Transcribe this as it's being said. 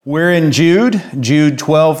We're in Jude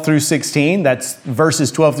 12 through 16. That's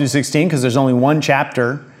verses 12 through 16 because there's only one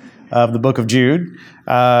chapter of the book of Jude.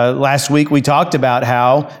 Last week we talked about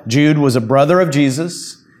how Jude was a brother of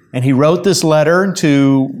Jesus, and he wrote this letter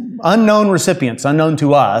to unknown recipients, unknown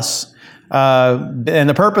to us. And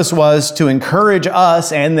the purpose was to encourage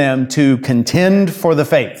us and them to contend for the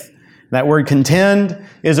faith. That word contend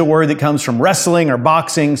is a word that comes from wrestling or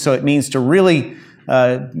boxing, so it means to really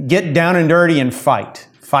get down and dirty and fight.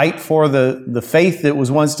 Fight for the faith that was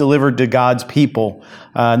once delivered to God's people.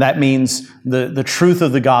 That means the truth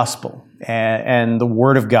of the gospel and the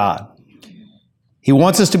Word of God. He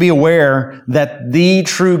wants us to be aware that the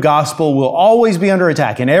true gospel will always be under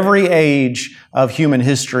attack. In every age of human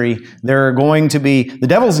history, there are going to be, the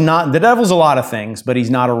devil's a lot of things, but he's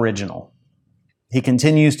not original. He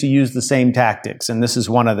continues to use the same tactics, and this is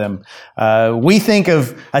one of them. We think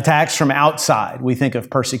of attacks from outside. We think of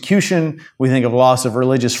persecution. We think of loss of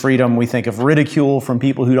religious freedom. We think of ridicule from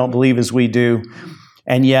people who don't believe as we do.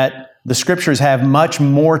 And yet, the Scriptures have much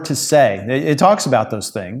more to say. It talks about those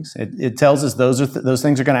things. It tells us those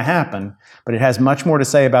things are going to happen, but it has much more to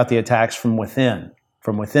say about the attacks from within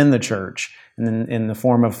the church, and in the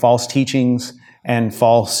form of false teachings and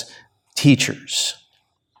false teachers.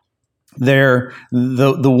 The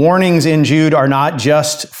warnings in Jude are not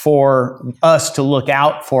just for us to look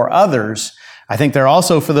out for others. I think they're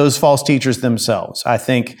also for those false teachers themselves. I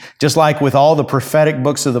think just like with all the prophetic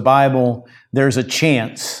books of the Bible, there's a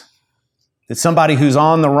chance that somebody who's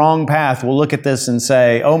on the wrong path will look at this and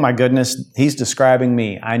say, oh my goodness, he's describing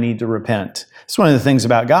me. I need to repent. It's one of the things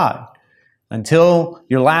about God. Until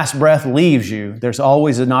your last breath leaves you, there's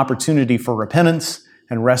always an opportunity for repentance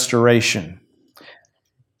and restoration.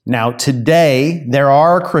 Now, today, there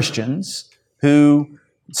are Christians who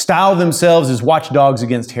style themselves as watchdogs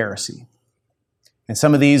against heresy. And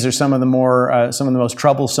some of these are some of the most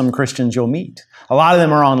troublesome Christians you'll meet. A lot of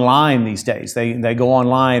them are online these days. They go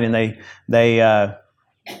online and they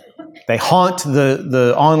haunt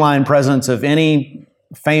the online presence of any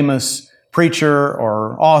famous preacher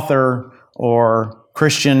or author or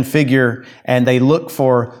Christian figure, and they look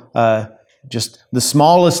for just the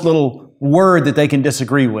smallest little word that they can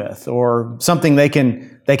disagree with, or something they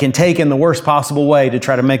can take in the worst possible way to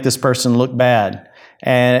try to make this person look bad.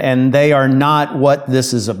 And they are not what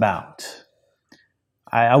this is about.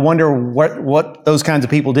 I wonder what those kinds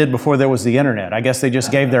of people did before there was the internet. I guess they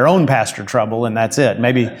just gave their own pastor trouble, and that's it.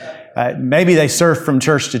 Maybe they surfed from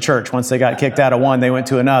church to church. Once they got kicked out of one, they went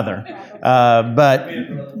to another. But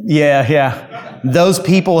those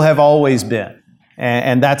people have always been.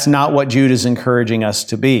 And that's not what Jude is encouraging us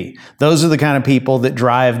to be. Those are the kind of people that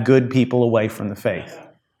drive good people away from the faith.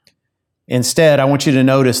 Instead, I want you to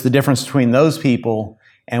notice the difference between those people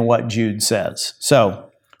and what Jude says.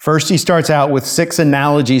 So, first he starts out with 6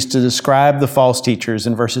 analogies to describe the false teachers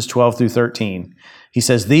in verses 12 through 13. He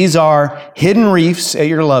says, "These are hidden reefs at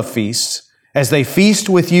your love feasts, as they feast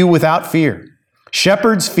with you without fear.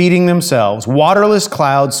 Shepherds feeding themselves, waterless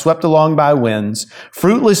clouds swept along by winds,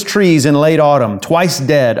 fruitless trees in late autumn, twice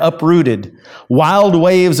dead, uprooted, wild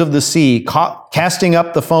waves of the sea, casting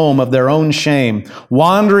up the foam of their own shame,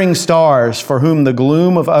 wandering stars for whom the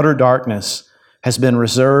gloom of utter darkness has been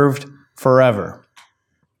reserved forever."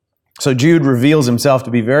 So Jude reveals himself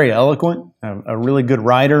to be very eloquent, a really good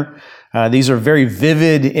writer. These are very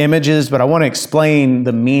vivid images, but I want to explain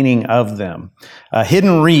the meaning of them.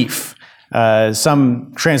 Hidden reef.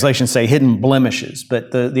 Some translations say hidden blemishes,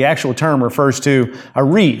 but the actual term refers to a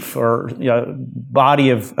reef or body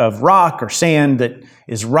of rock or sand that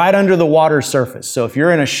is right under the water's surface. So if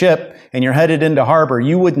you're in a ship and you're headed into harbor,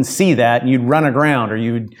 you wouldn't see that, and you'd run aground, or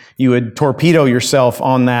you would torpedo yourself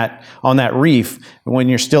on that reef when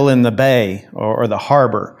you're still in the bay or the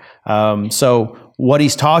harbor. So what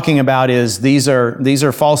he's talking about is these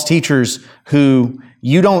are false teachers who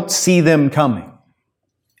you don't see them coming.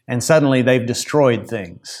 And suddenly they've destroyed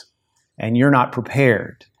things, and you're not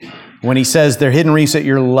prepared. When he says they're hidden reefs at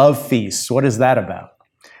your love feasts, what is that about?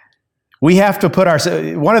 We have to put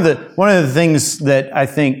one of the things that I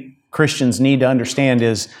think Christians need to understand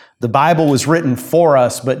is the Bible was written for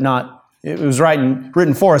us, but not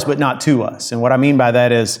to us. And what I mean by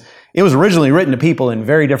that is it was originally written to people in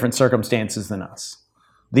very different circumstances than us.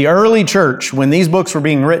 The early church, when these books were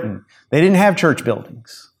being written, they didn't have church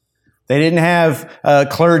buildings. They didn't have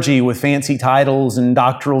clergy with fancy titles and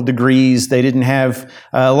doctoral degrees. They didn't have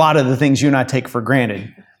a lot of the things you and I take for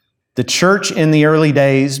granted. The church in the early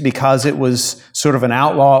days, because it was sort of an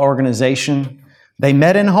outlaw organization, they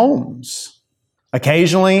met in homes.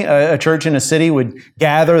 Occasionally, a church in a city would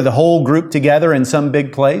gather the whole group together in some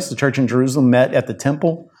big place. The church in Jerusalem met at the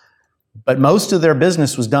temple. But most of their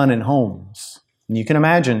business was done in homes. And you can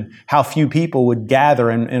imagine how few people would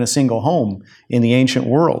gather in a single home in the ancient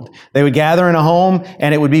world. They would gather in a home,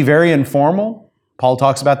 and it would be very informal. Paul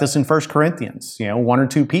talks about this in 1 Corinthians. One or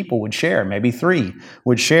two people would share, maybe three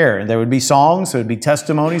would share. And there would be songs, there would be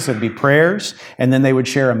testimonies, there would be prayers, and then they would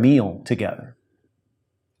share a meal together.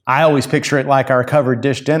 I always picture it like our covered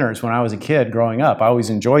dish dinners when I was a kid growing up. I always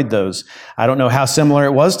enjoyed those. I don't know how similar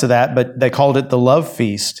it was to that, but they called it the love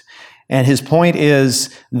feast. And his point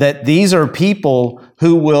is that these are people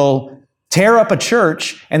who will tear up a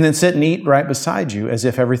church and then sit and eat right beside you as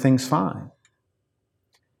if everything's fine.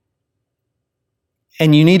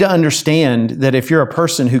 And you need to understand that if you're a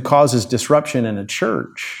person who causes disruption in a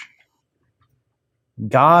church,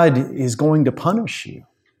 God is going to punish you.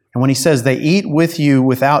 And when he says they eat with you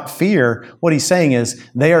without fear, what he's saying is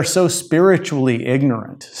they are so spiritually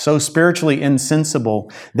ignorant, so spiritually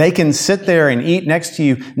insensible, they can sit there and eat next to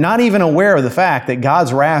you, not even aware of the fact that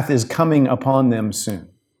God's wrath is coming upon them soon.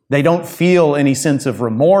 They don't feel any sense of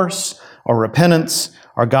remorse or repentance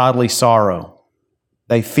or godly sorrow.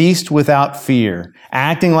 They feast without fear,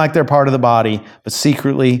 acting like they're part of the body, but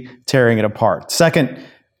secretly tearing it apart. Second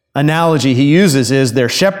analogy he uses is they're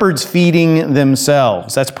shepherds feeding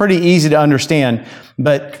themselves. That's pretty easy to understand,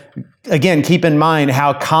 but again, keep in mind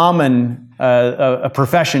how common a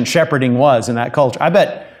profession shepherding was in that culture. I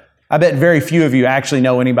bet very few of you actually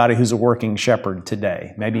know anybody who's a working shepherd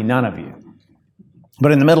today. Maybe none of you.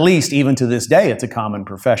 But in the Middle East, even to this day, it's a common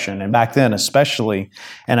profession, and back then especially.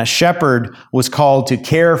 And a shepherd was called to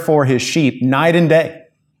care for his sheep night and day.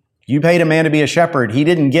 You paid a man to be a shepherd. He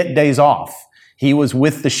didn't get days off. He was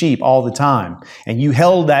with the sheep all the time. And you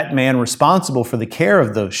held that man responsible for the care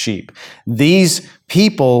of those sheep. These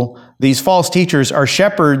people, these false teachers, are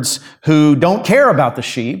shepherds who don't care about the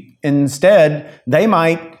sheep. Instead, they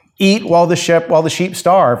might eat while the sheep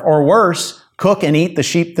starve, or worse, cook and eat the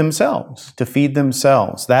sheep themselves to feed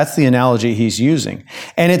themselves. That's the analogy he's using.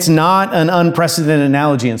 And it's not an unprecedented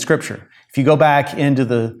analogy in Scripture. If you go back into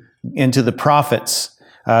the prophets,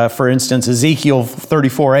 for instance, Ezekiel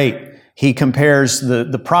 34:8, he compares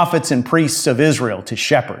the prophets and priests of Israel to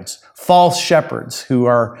shepherds, false shepherds who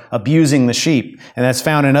are abusing the sheep. And that's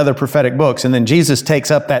found in other prophetic books. And then Jesus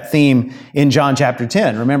takes up that theme in John chapter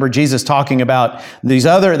 10. Remember Jesus talking about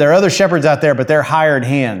there are other shepherds out there, but they're hired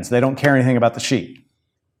hands. They don't care anything about the sheep.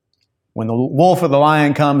 When the wolf or the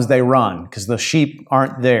lion comes, they run because the sheep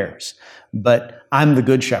aren't theirs. But I'm the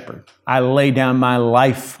good shepherd. I lay down my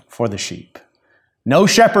life for the sheep. No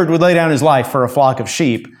shepherd would lay down his life for a flock of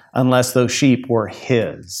sheep unless those sheep were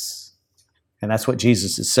his. And that's what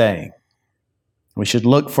Jesus is saying. We should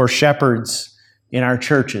look for shepherds in our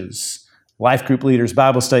churches, life group leaders,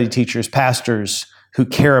 Bible study teachers, pastors who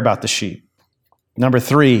care about the sheep. Number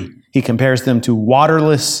 3, he compares them to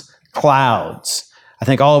waterless clouds. I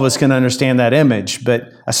think all of us can understand that image,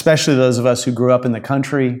 but especially those of us who grew up in the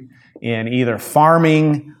country, in either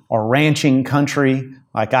farming or ranching country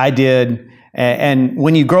like I did. And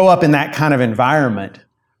when you grow up in that kind of environment,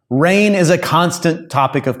 rain is a constant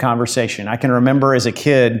topic of conversation. I can remember as a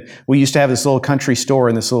kid, we used to have this little country store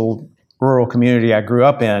in this little rural community I grew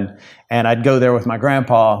up in, and I'd go there with my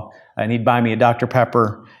grandpa, and he'd buy me a Dr.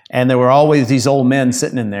 Pepper, and there were always these old men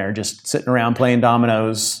sitting in there, just sitting around playing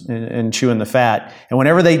dominoes and chewing the fat. And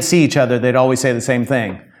whenever they'd see each other, they'd always say the same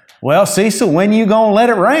thing. Well, Cecil, when you gonna let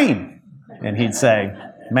it rain? And he'd say,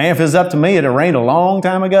 man, if it's up to me, it'd have rained a long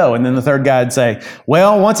time ago. And then the third guy would say,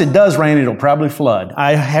 well, once it does rain, it'll probably flood.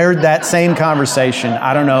 I heard that same conversation,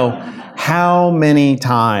 I don't know how many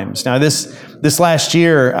times. Now, this last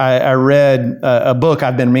year, I read a book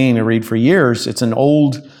I've been meaning to read for years. It's an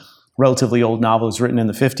relatively old novel. It was written in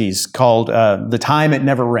the 50s called The Time It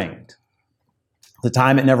Never Rained. The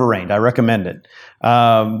Time It Never Rained. I recommend it.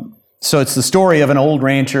 So it's the story of an old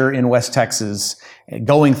rancher in West Texas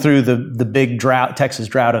going through the big Texas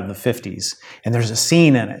drought of the 50s. And there's a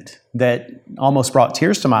scene in it that almost brought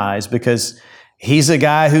tears to my eyes because he's a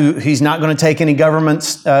guy he's not going to take any government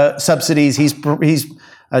subsidies. He's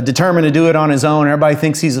determined to do it on his own. Everybody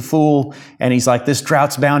thinks he's a fool. And he's like, this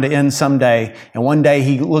drought's bound to end someday. And one day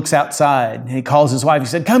he looks outside and he calls his wife. He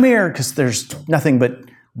said, come here, because there's nothing but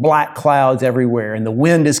black clouds everywhere. And the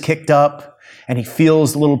wind is kicked up. And he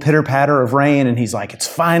feels the little pitter-patter of rain, and he's like, it's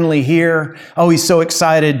finally here. Oh, he's so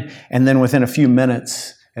excited. And then within a few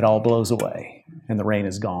minutes, it all blows away, and the rain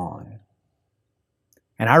is gone.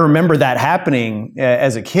 And I remember that happening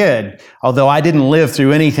as a kid, although I didn't live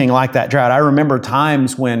through anything like that drought. I remember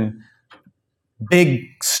times when big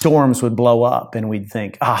storms would blow up and we'd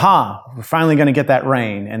think, aha, we're finally going to get that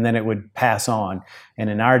rain, and then it would pass on. And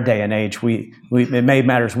in our day and age, it made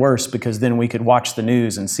matters worse because then we could watch the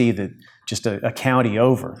news and see that just a county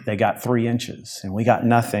over, they got 3 inches and we got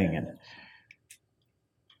nothing. And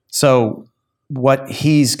so what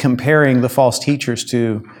he's comparing the false teachers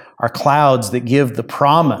to are clouds that give the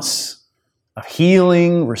promise of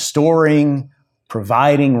healing, restoring,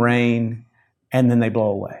 providing rain, and then they blow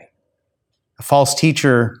away. A false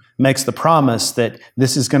teacher makes the promise that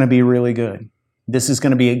this is going to be really good. This is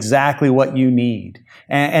going to be exactly what you need,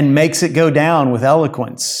 and makes it go down with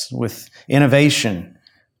eloquence, with innovation.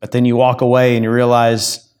 But then you walk away and you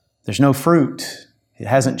realize there's no fruit. It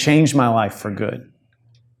hasn't changed my life for good.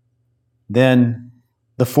 Then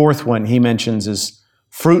the fourth one he mentions is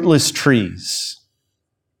fruitless trees.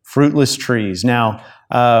 Fruitless trees. Now,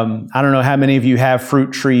 I don't know how many of you have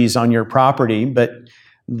fruit trees on your property, but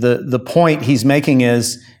the point he's making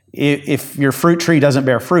is if your fruit tree doesn't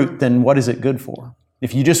bear fruit, then what is it good for?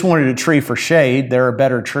 If you just wanted a tree for shade, there are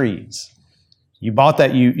better trees. You bought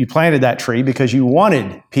that, you planted that tree because you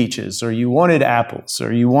wanted peaches, or you wanted apples,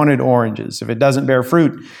 or you wanted oranges. If it doesn't bear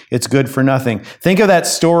fruit, it's good for nothing. Think of that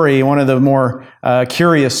story, one of the more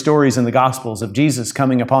curious stories in the Gospels, of Jesus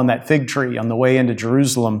coming upon that fig tree on the way into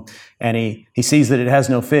Jerusalem, and he sees that it has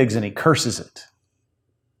no figs, and he curses it.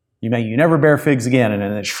 You never bear figs again, and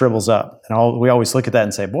then it shrivels up. And we always look at that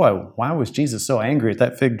and say, boy, why was Jesus so angry at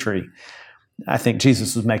that fig tree? I think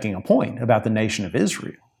Jesus was making a point about the nation of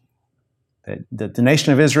Israel. That the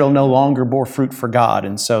nation of Israel no longer bore fruit for God,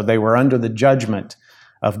 and so they were under the judgment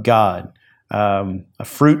of God. A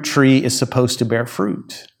fruit tree is supposed to bear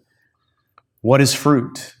fruit. What is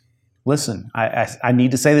fruit? Listen, I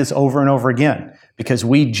need to say this over and over again, because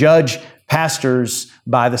we judge pastors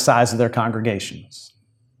by the size of their congregations.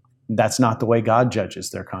 That's not the way God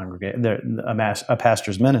judges a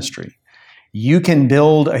pastor's ministry. You can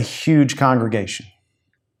build a huge congregation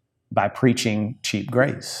by preaching cheap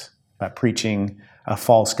grace, by preaching a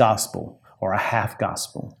false gospel or a half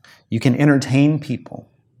gospel. You can entertain people.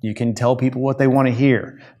 You can tell people what they want to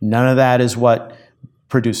hear. None of that is what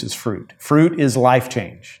produces fruit. Fruit is life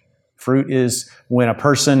change. Fruit is when a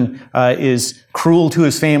person is cruel to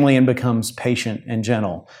his family and becomes patient and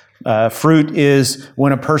gentle. Fruit is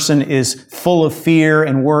when a person is full of fear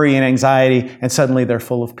and worry and anxiety, and suddenly they're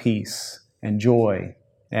full of peace and joy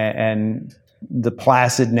and the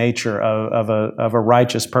placid nature of a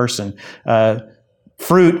righteous person.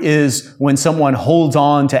 Fruit is when someone holds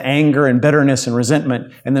on to anger and bitterness and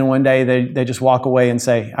resentment, and then one day they just walk away and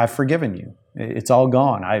say, I've forgiven you. It's all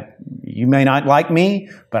gone. You may not like me,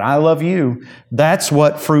 but I love you. That's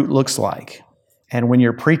what fruit looks like. And when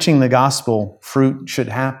you're preaching the gospel, fruit should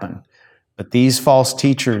happen. But these false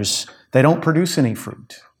teachers, they don't produce any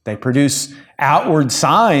fruit. They produce outward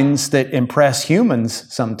signs that impress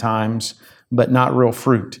humans sometimes, but not real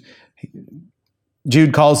fruit.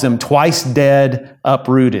 Jude calls them twice dead,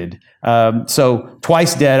 uprooted. So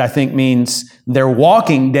twice dead, I think, means they're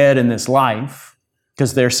walking dead in this life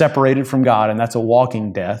because they're separated from God, and that's a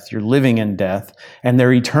walking death. You're living in death, and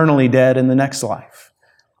they're eternally dead in the next life.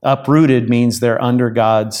 Uprooted means they're under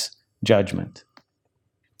God's judgment.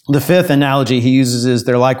 The fifth analogy he uses is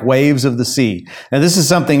they're like waves of the sea. Now, this is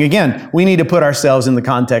something, again, we need to put ourselves in the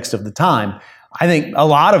context of the time. I think a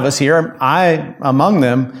lot of us here, I among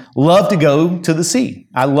them, love to go to the sea.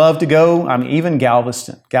 I love to go, even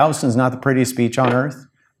Galveston. Galveston is not the prettiest beach on earth,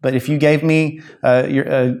 but if you gave me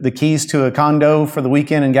the keys to a condo for the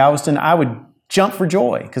weekend in Galveston, I would jump for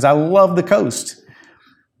joy because I love the coast.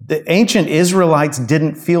 The ancient Israelites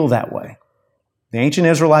didn't feel that way. The ancient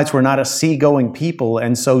Israelites were not a seagoing people,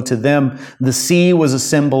 and so to them, the sea was a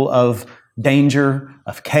symbol of danger,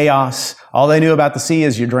 of chaos. All they knew about the sea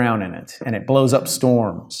is you drown in it, and it blows up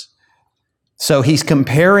storms. So he's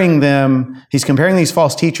comparing these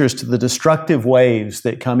false teachers to the destructive waves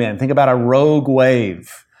that come in. Think about a rogue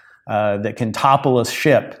wave that can topple a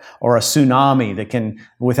ship, or a tsunami that can,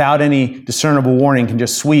 without any discernible warning, can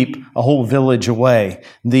just sweep a whole village away.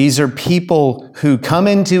 These are people who come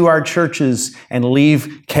into our churches and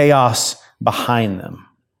leave chaos behind them.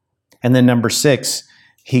 And then number 6,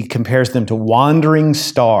 he compares them to wandering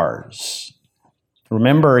stars.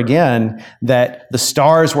 Remember again that the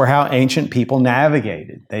stars were how ancient people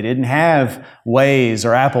navigated. They didn't have Waze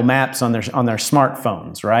or Apple Maps on their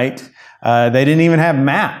smartphones, right? They didn't even have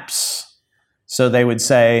maps. So they would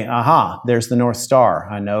say, aha, there's the North Star.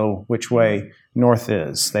 I know which way north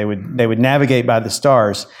is. They would navigate by the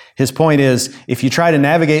stars. His point is, if you try to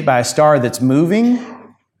navigate by a star that's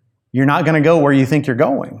moving, you're not going to go where you think you're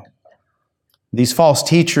going. These false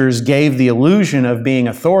teachers gave the illusion of being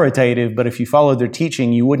authoritative, but if you followed their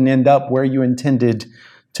teaching, you wouldn't end up where you intended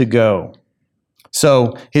to go.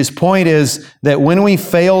 So his point is that when we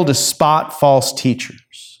fail to spot false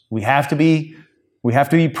teachers, we have to be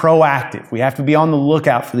proactive. We have to be on the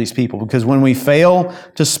lookout for these people, because when we fail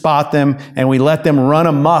to spot them and we let them run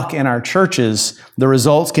amok in our churches, the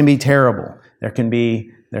results can be terrible. There can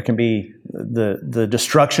be the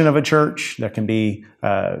destruction of a church. There can be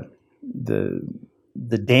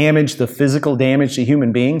the damage, the physical damage to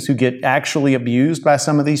human beings who get actually abused by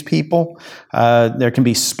some of these people. There can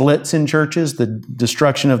be splits in churches, the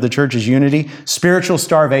destruction of the church's unity, spiritual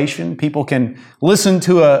starvation. People can listen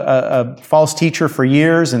to a false teacher for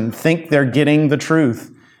years and think they're getting the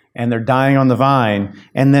truth, and they're dying on the vine.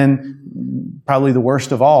 And then, probably the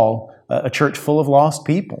worst of all, a church full of lost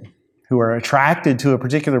people who are attracted to a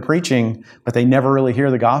particular preaching, but they never really hear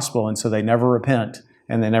the gospel, and so they never repent,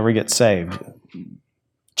 and they never get saved.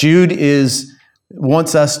 Jude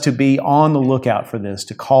wants us to be on the lookout for this,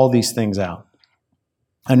 to call these things out.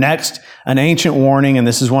 And next, an ancient warning, and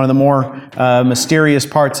this is one of the more mysterious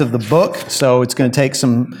parts of the book, so it's going to take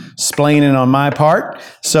some explaining on my part.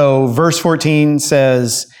 So verse 14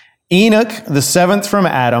 says, Enoch, the seventh from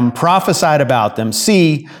Adam, prophesied about them.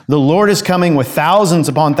 See, the Lord is coming with thousands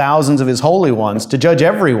upon thousands of his holy ones to judge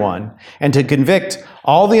everyone and to convict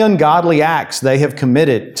all the ungodly acts they have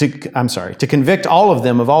committed, to convict all of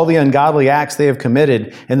them of all the ungodly acts they have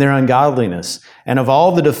committed in their ungodliness, and of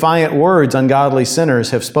all the defiant words ungodly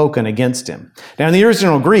sinners have spoken against him. Now, in the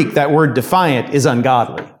original Greek, that word defiant is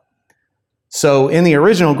ungodly. So in the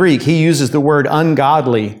original Greek, he uses the word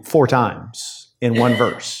ungodly 4 times in one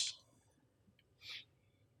verse.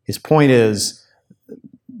 His point is,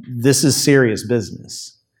 this is serious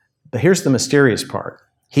business. But here's the mysterious part.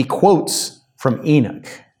 He quotes from Enoch.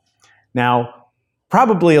 Now,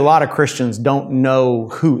 probably a lot of Christians don't know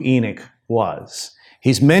who Enoch was.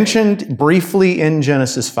 He's mentioned briefly in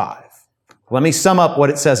Genesis 5. Let me sum up what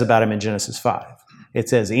it says about him in Genesis 5. It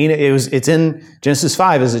says it's in Genesis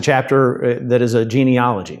 5 is a chapter that is a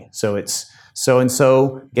genealogy. So it's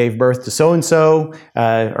so-and-so gave birth to so-and-so,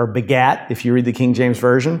 or begat, if you read the King James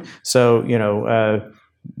Version. So,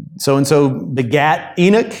 so-and-so begat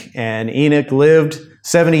Enoch, and Enoch lived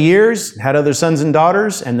 70 years, had other sons and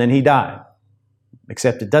daughters, and then he died.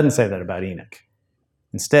 Except it doesn't say that about Enoch.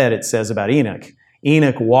 Instead, it says about Enoch,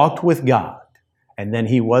 Enoch walked with God, and then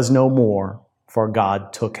he was no more, for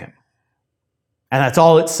God took him. And that's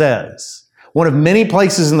all it says. One of many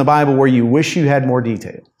places in the Bible where you wish you had more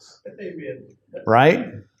details. Right?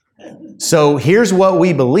 So here's what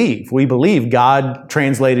we believe. We believe God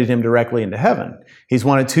translated him directly into heaven. He's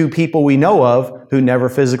one of 2 people we know of who never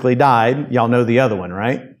physically died. Y'all know the other one,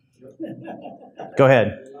 right? Go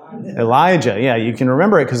ahead. Elijah. Yeah, you can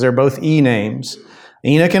remember it because they're both E names.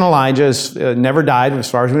 Enoch and Elijah never died. As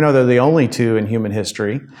far as we know, they're the only 2 in human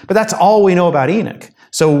history. But that's all we know about Enoch.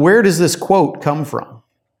 So where does this quote come from?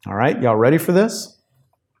 All right, y'all ready for this?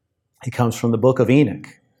 It comes from the book of Enoch.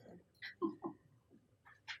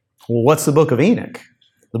 Well, what's the book of Enoch?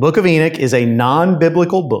 The book of Enoch is a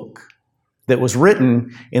non-biblical book that was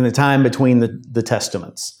written in the time between the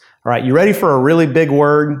Testaments. All right, you ready for a really big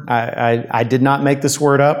word? I did not make this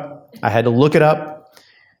word up. I had to look it up.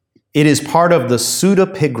 It is part of the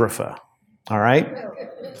pseudepigrapha. All right?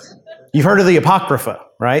 You've heard of the Apocrypha,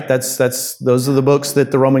 right? Those are the books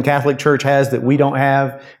that the Roman Catholic Church has that we don't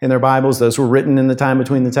have in their Bibles. Those were written in the time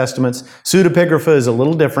between the Testaments. Pseudepigrapha is a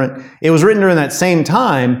little different. It was written during that same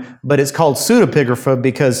time, but it's called pseudepigrapha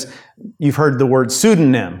because you've heard the word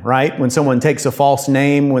pseudonym, right? When someone takes a false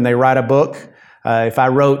name when they write a book. If I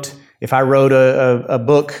wrote a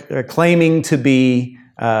book claiming to be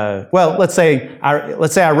let's say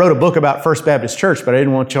I wrote a book about First Baptist Church, but I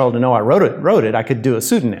didn't want y'all to know I wrote it. I could do a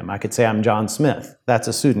pseudonym. I could say I'm John Smith. That's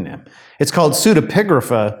a pseudonym. It's called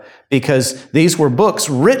pseudepigrapha because these were books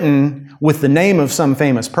written with the name of some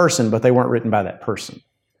famous person, but they weren't written by that person.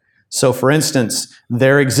 So, for instance,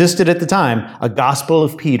 there existed at the time a Gospel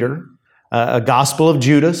of Peter, a Gospel of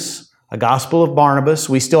Judas, a Gospel of Barnabas.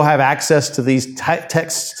 We still have access to these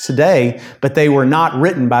texts today, but they were not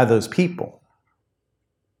written by those people.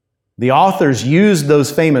 The authors used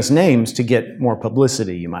those famous names to get more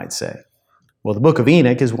publicity, you might say. Well, the book of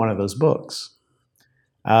Enoch is one of those books.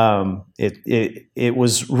 It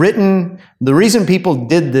was written, the reason people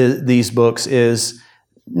did these books is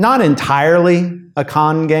not entirely a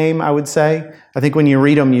con game, I would say. I think when you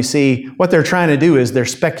read them, you see what they're trying to do is they're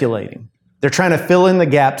speculating. They're trying to fill in the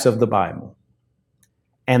gaps of the Bible.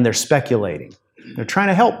 And they're speculating. They're trying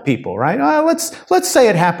to help people, right? Let's say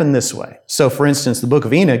it happened this way. So, for instance, the book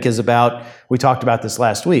of Enoch is about, we talked about this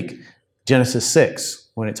last week, Genesis 6,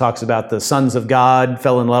 when it talks about the sons of God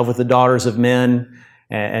fell in love with the daughters of men,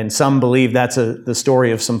 and some believe that's the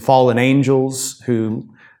story of some fallen angels who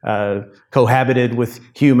cohabited with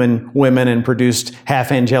human women and produced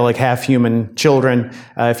half angelic, half human children.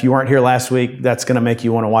 If you weren't here last week, that's going to make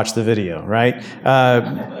you want to watch the video, right?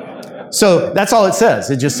 So that's all it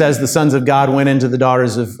says. It just says the sons of God went into the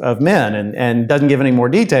daughters of men and doesn't give any more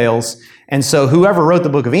details. And so whoever wrote the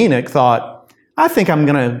book of Enoch thought, I think I'm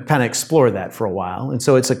going to kind of explore that for a while. And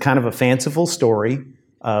so it's a kind of a fanciful story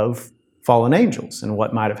of fallen angels and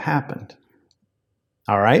what might have happened.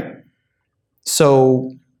 All right?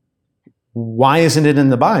 So why isn't it in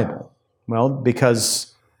the Bible? Well,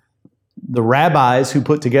 because the rabbis who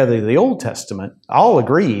put together the Old Testament all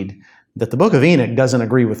agreed that the book of Enoch doesn't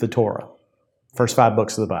agree with the Torah, first 5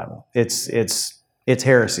 books of the Bible. It's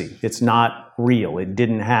heresy. It's not real. It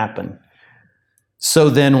didn't happen.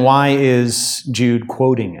 So then why is Jude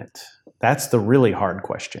quoting it? That's the really hard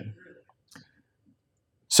question.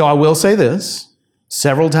 So I will say this.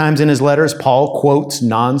 Several times in his letters, Paul quotes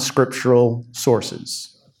non-scriptural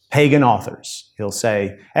sources, pagan authors. He'll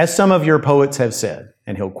say, as some of your poets have said,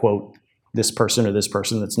 and he'll quote this person or this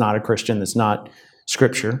person that's not a Christian, that's not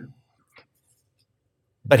Scripture.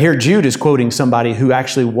 But here Jude is quoting somebody who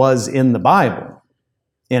actually was in the Bible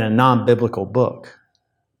in a non-biblical book.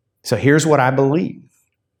 So here's what I believe.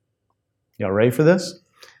 Y'all ready for this?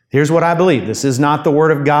 Here's what I believe. This is not the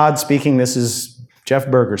Word of God speaking. This is Jeff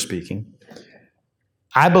Berger speaking.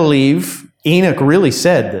 I believe Enoch really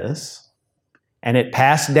said this, and it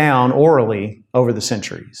passed down orally over the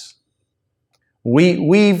centuries.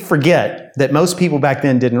 We forget that most people back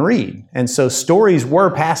then didn't read, and so stories were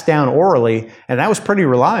passed down orally, and that was pretty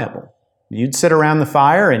reliable. You'd sit around the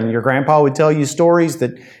fire, and your grandpa would tell you stories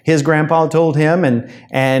that his grandpa told him,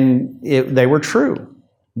 and they were true.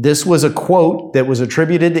 This was a quote that was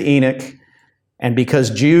attributed to Enoch, and because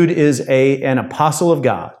Jude is an apostle of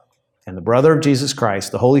God and the brother of Jesus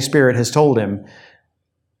Christ, the Holy Spirit has told him,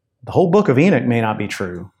 the whole book of Enoch may not be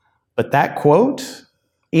true, but that quote,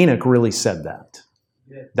 Enoch really said that.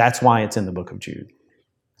 That's why it's in the book of Jude.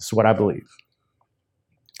 This is what I believe.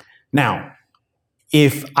 Now,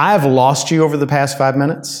 if I've lost you over the past 5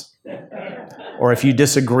 minutes, or if you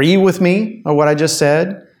disagree with me or what I just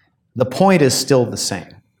said, the point is still the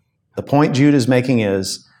same. The point Jude is making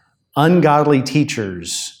is ungodly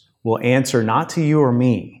teachers will answer not to you or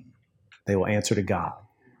me. They will answer to God.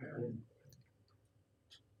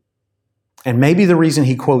 And maybe the reason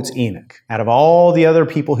he quotes Enoch, out of all the other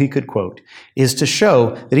people he could quote, is to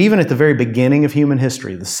show that even at the very beginning of human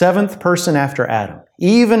history, the 7th person after Adam,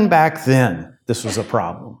 even back then, this was a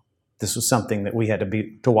problem. This was something that we had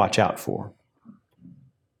to watch out for.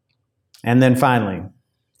 And then finally,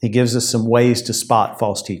 he gives us some ways to spot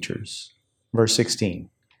false teachers. Verse 16.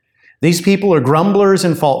 These people are grumblers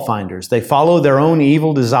and fault finders. They follow their own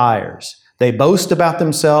evil desires. They boast about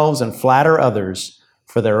themselves and flatter others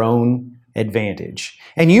for their own advantage.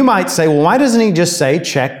 And you might say, well, why doesn't he just say,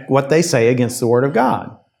 check what they say against the Word of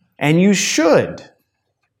God? And you should.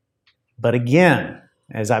 But again,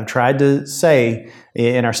 as I've tried to say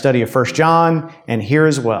in our study of First John and here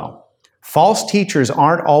as well, false teachers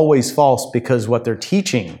aren't always false because what they're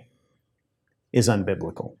teaching is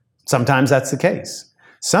unbiblical. Sometimes that's the case.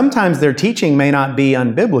 Sometimes their teaching may not be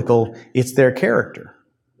unbiblical, it's their character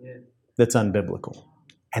that's unbiblical.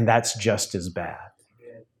 And that's just as bad.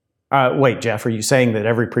 Wait, Jeff, are you saying that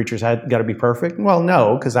every preacher's got to be perfect? Well,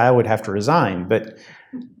 no, because I would have to resign. But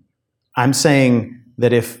I'm saying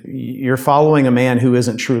that if you're following a man who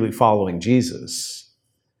isn't truly following Jesus,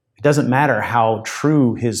 it doesn't matter how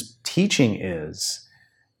true his teaching is,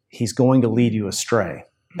 he's going to lead you astray.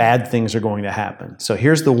 Bad things are going to happen. So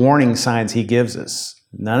here's the warning signs he gives us.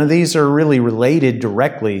 None of these are really related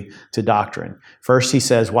directly to doctrine. First, he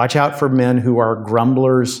says, watch out for men who are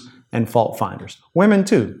grumblers and fault finders. Women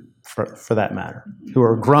too, for that matter, who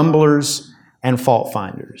are grumblers and fault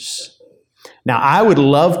finders. Now, I would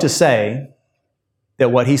love to say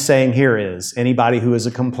that what he's saying here is anybody who is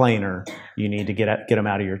a complainer, you need to get them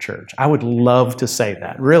out of your church. I would love to say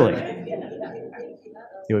that, really.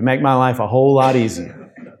 It would make my life a whole lot easier.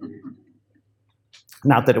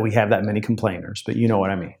 Not that we have that many complainers, but you know what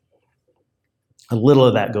I mean. A little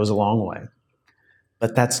of that goes a long way.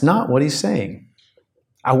 But that's not what he's saying.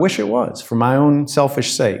 I wish it was, for my own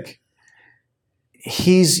selfish sake.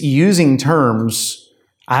 He's using terms,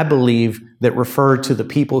 I believe, that refer to the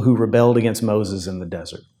people who rebelled against Moses in the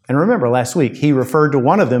desert. And remember, last week, he referred to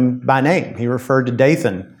one of them by name. He referred to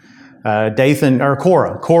Dathan, Korah,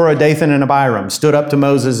 Dathan, and Abiram stood up to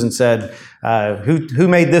Moses and said, who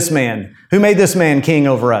made this man? Who made this man king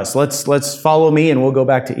over us? Let's follow me and we'll go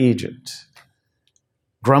back to Egypt.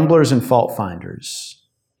 Grumblers and fault finders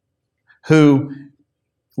who,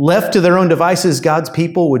 left to their own devices, God's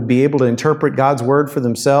people would be able to interpret God's word for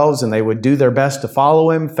themselves and they would do their best to follow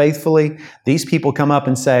him faithfully. These people come up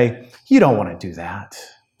and say, you don't want to do that.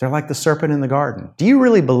 They're like the serpent in the garden. Do you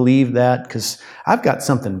really believe that? Because I've got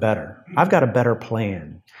something better. I've got a better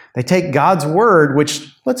plan. They take God's word, which,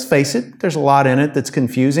 let's face it, there's a lot in it that's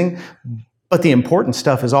confusing, but the important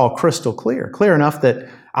stuff is all crystal clear. Clear enough that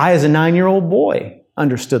I, as a 9-year-old boy,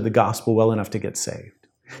 understood the gospel well enough to get saved.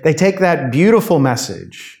 They take that beautiful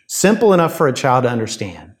message, simple enough for a child to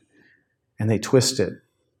understand, and they twist it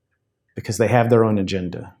because they have their own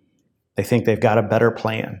agenda. They think they've got a better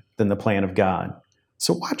plan than the plan of God.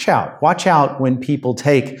 So watch out. Watch out when people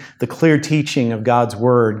take the clear teaching of God's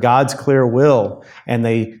word, God's clear will, and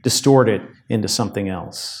they distort it into something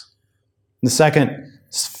else. The second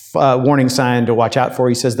warning sign to watch out for,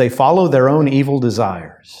 he says, they follow their own evil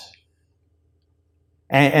desires.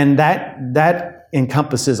 And that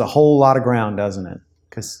encompasses a whole lot of ground, doesn't it?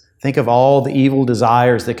 Because think of all the evil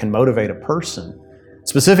desires that can motivate a person.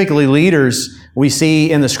 Specifically leaders, we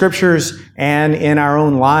see in the scriptures and in our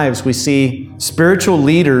own lives, we see spiritual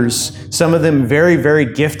leaders, some of them very,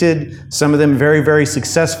 very gifted, some of them very, very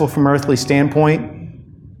successful from an earthly standpoint,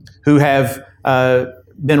 who have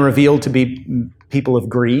been revealed to be people of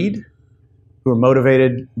greed, who are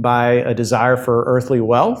motivated by a desire for earthly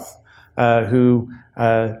wealth, who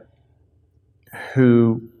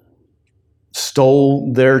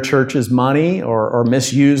stole their church's money or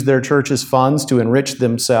misused their church's funds to enrich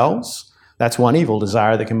themselves. That's one evil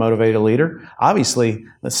desire that can motivate a leader. Obviously,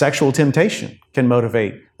 the sexual temptation can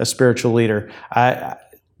motivate a spiritual leader.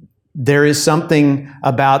 There is something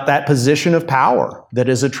about that position of power that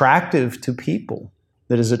is attractive to people,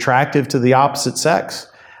 that is attractive to the opposite sex.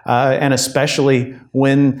 And especially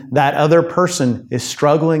when that other person is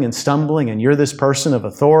struggling and stumbling and you're this person of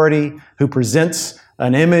authority who presents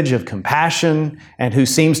an image of compassion and who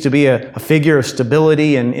seems to be a figure of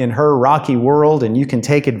stability in her rocky world, and you can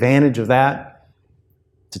take advantage of that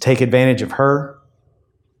to take advantage of her.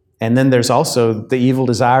 And then there's also the evil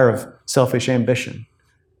desire of selfish ambition.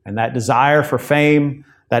 And that desire for fame,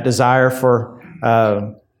 that desire for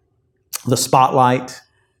the spotlight.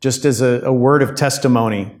 Just as a word of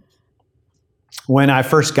testimony, when I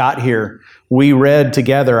first got here, we read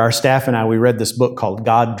together, our staff and I, we read this book called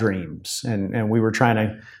God Dreams. And we were trying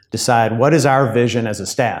to decide, what is our vision as a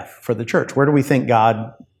staff for the church? Where do we think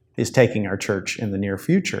God is taking our church in the near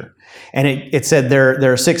future? And it said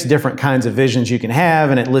there are 6 different kinds of visions you can have,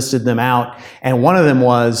 and it listed them out. And one of them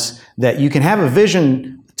was that you can have a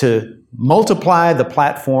vision to multiply the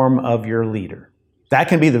platform of your leader. That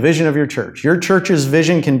can be the vision of your church. Your church's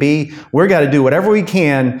vision can be, we've got to do whatever we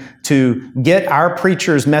can to get our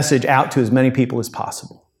preacher's message out to as many people as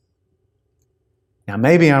possible. Now,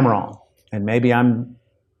 maybe I'm wrong, and maybe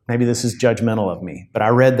this is judgmental of me, but I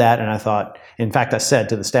read that and I thought, in fact, I said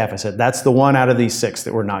to the staff, I said, that's the one out of these 6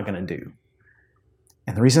 that we're not going to do.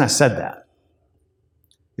 And the reason I said that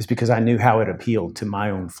is because I knew how it appealed to my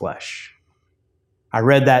own flesh. I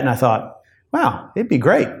read that and I thought, wow, it'd be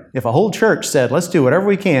great if a whole church said, let's do whatever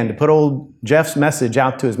we can to put old Jeff's message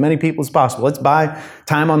out to as many people as possible. Let's buy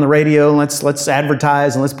time on the radio, and let's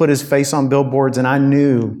advertise, and let's put his face on billboards. And I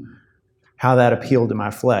knew how that appealed to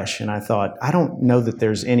my flesh. And I thought, I don't know that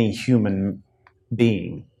there's any human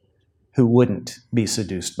being who wouldn't be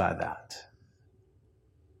seduced by that.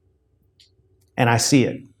 And I see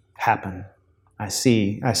it happen. I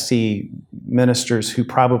see ministers who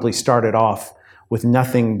probably started off with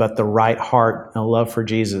nothing but the right heart and a love for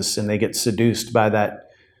Jesus, and they get seduced by that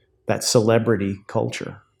celebrity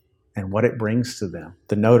culture and what it brings to them,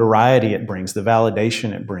 the notoriety it brings, the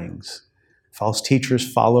validation it brings. False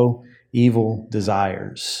teachers follow evil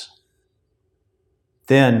desires.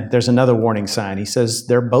 Then there's another warning sign. He says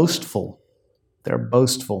they're boastful. They're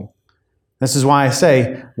boastful. This is why I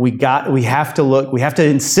say we have to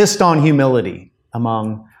insist on humility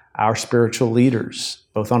among our spiritual leaders,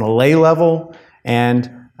 both on a lay level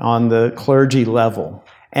and on the clergy level.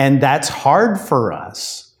 And that's hard for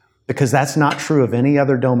us because that's not true of any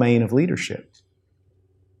other domain of leadership.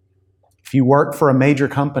 If you work for a major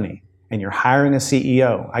company and you're hiring a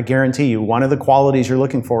CEO, I guarantee you one of the qualities you're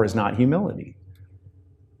looking for is not humility.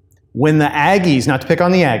 When the Aggies, not to pick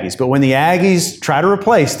on the Aggies, but when the Aggies try to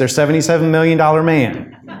replace their $77 million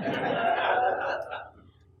man,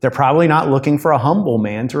 they're probably not looking for a humble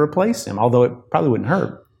man to replace him, although it probably wouldn't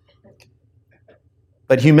hurt.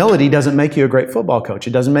 But humility doesn't make you a great football coach.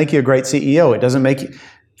 It doesn't make you a great CEO. It doesn't make you...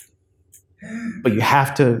 But you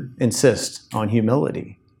have to insist on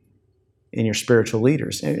humility in your spiritual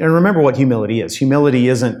leaders. And remember what humility is. Humility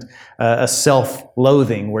isn't a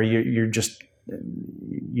self-loathing where you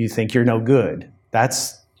think you're no good.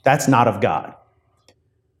 That's not of God.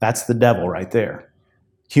 That's the devil right there.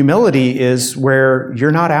 Humility is where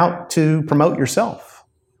you're not out to promote yourself.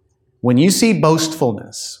 When you see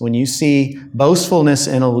boastfulness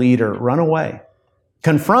in a leader, run away.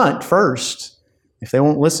 Confront first. If they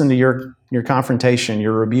won't listen to your confrontation,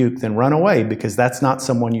 your rebuke, then run away, because that's not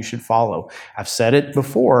someone you should follow. I've said it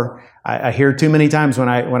before. I hear too many times when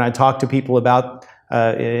I talk to people about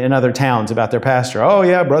in other towns about their pastor. Oh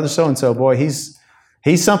yeah, brother so-and-so, boy, he's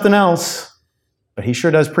something else, but he sure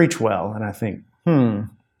does preach well. And I think,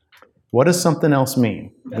 what does something else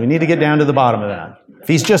mean? We need to get down to the bottom of that. If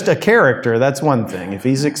he's just a character, that's one thing. If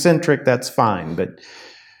he's eccentric, that's fine. But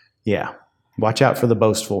yeah, watch out for the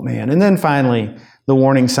boastful man. And then finally, the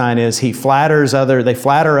warning sign is they flatter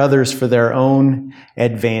others for their own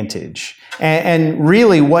advantage. And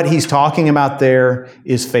really what he's talking about there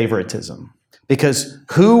is favoritism. Because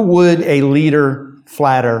who would a leader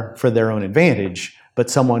flatter for their own advantage but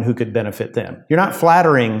someone who could benefit them? You're not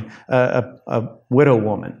flattering a widow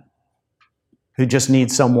woman who just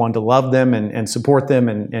needs someone to love them and support them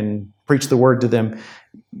and preach the word to them.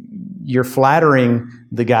 You're flattering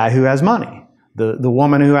the guy who has money, the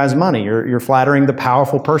woman who has money. You're flattering the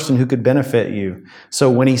powerful person who could benefit you. So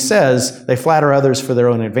when he says they flatter others for their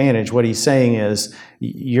own advantage, what he's saying is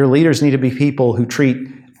your leaders need to be people who treat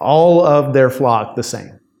all of their flock the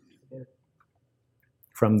same.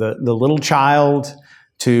 From the little child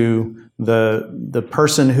to the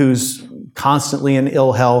person who's constantly in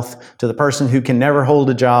ill health, to the person who can never hold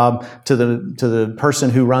a job, to the person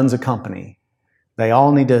who runs a company. They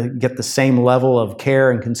all need to get the same level of care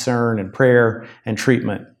and concern and prayer and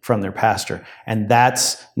treatment from their pastor. And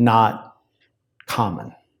that's not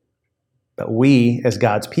common. But we, as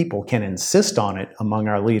God's people, can insist on it among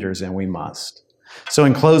our leaders, and we must. So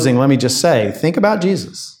in closing, let me just say, think about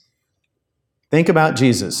Jesus. Think about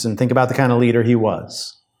Jesus and think about the kind of leader he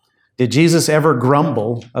was. Did Jesus ever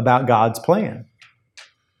grumble about God's plan?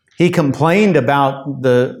 He complained about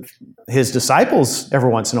his disciples every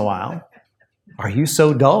once in a while. Are you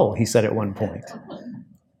so dull? He said at one point.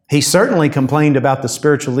 He certainly complained about the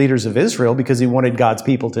spiritual leaders of Israel because he wanted God's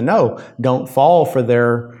people to know, don't fall for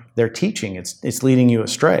their teaching. It's leading you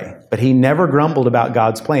astray. But he never grumbled about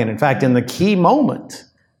God's plan. In fact, in the key moment,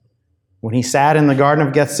 when he sat in the Garden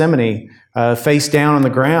of Gethsemane, face down on the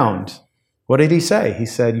ground, what did he say? He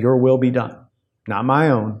said, your will be done. Not my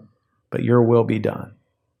own, but your will be done.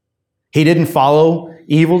 He didn't follow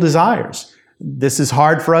evil desires. This is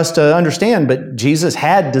hard for us to understand, but Jesus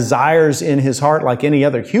had desires in his heart like any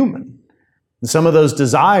other human. And some of those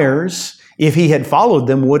desires, if he had followed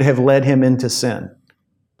them, would have led him into sin.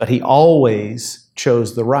 But he always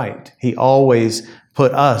chose the right. He always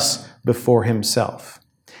put us before himself.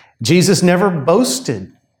 Jesus never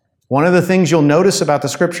boasted. One of the things you'll notice about the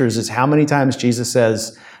scriptures is how many times Jesus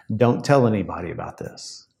says, don't tell anybody about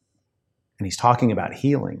this. And he's talking about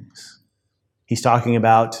healings. He's talking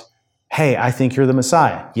about, hey, I think you're the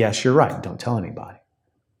Messiah. Yes, you're right. Don't tell anybody.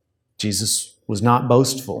 Jesus was not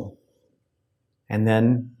boastful. And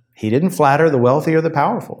then he didn't flatter the wealthy or the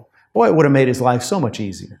powerful. Boy, it would have made his life so much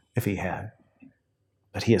easier if he had.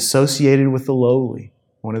 But he associated with the lowly.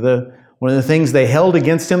 One of the things they held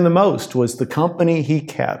against him the most was the company he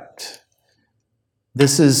kept.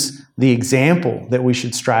 This is the example that we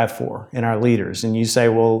should strive for in our leaders. And you say,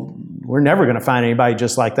 well, we're never going to find anybody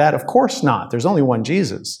just like that. Of course not. There's only one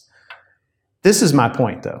Jesus. This is my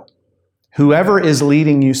point, though. Whoever is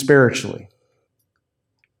leading you spiritually,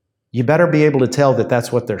 you better be able to tell that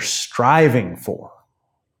that's what they're striving for.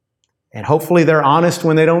 And hopefully they're honest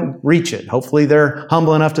when they don't reach it. Hopefully they're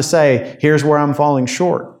humble enough to say, here's where I'm falling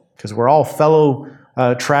short. Because we're all fellow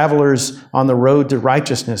travelers on the road to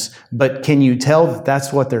righteousness. But can you tell that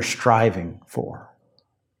that's what they're striving for?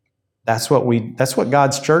 That's what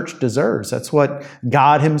God's church deserves. That's what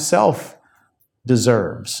God himself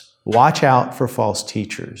deserves. Watch out for false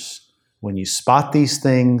teachers. When you spot these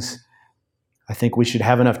things, I think we should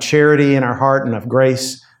have enough charity in our heart, enough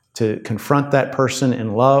grace to confront that person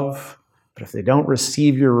in love. But if they don't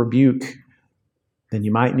receive your rebuke, then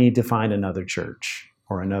you might need to find another church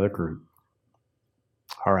or another group.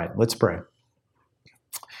 All right, let's pray.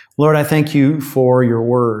 Lord, I thank you for your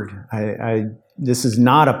word. This is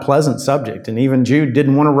not a pleasant subject, and even Jude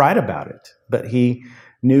didn't want to write about it, but he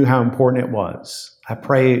knew how important it was. I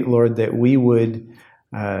pray, Lord, that we would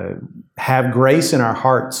have grace in our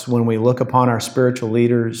hearts when we look upon our spiritual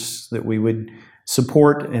leaders, that we would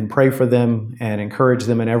support and pray for them and encourage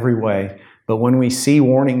them in every way. But when we see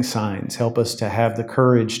warning signs, help us to have the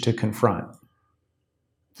courage to confront.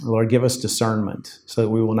 Lord, give us discernment so that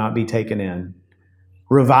we will not be taken in.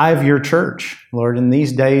 Revive your church. Lord, in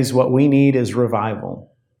these days, what we need is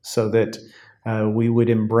revival so that we would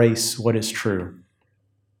embrace what is true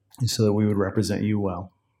and so that we would represent you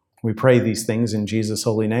well. We pray these things in Jesus'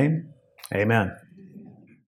 holy name. Amen.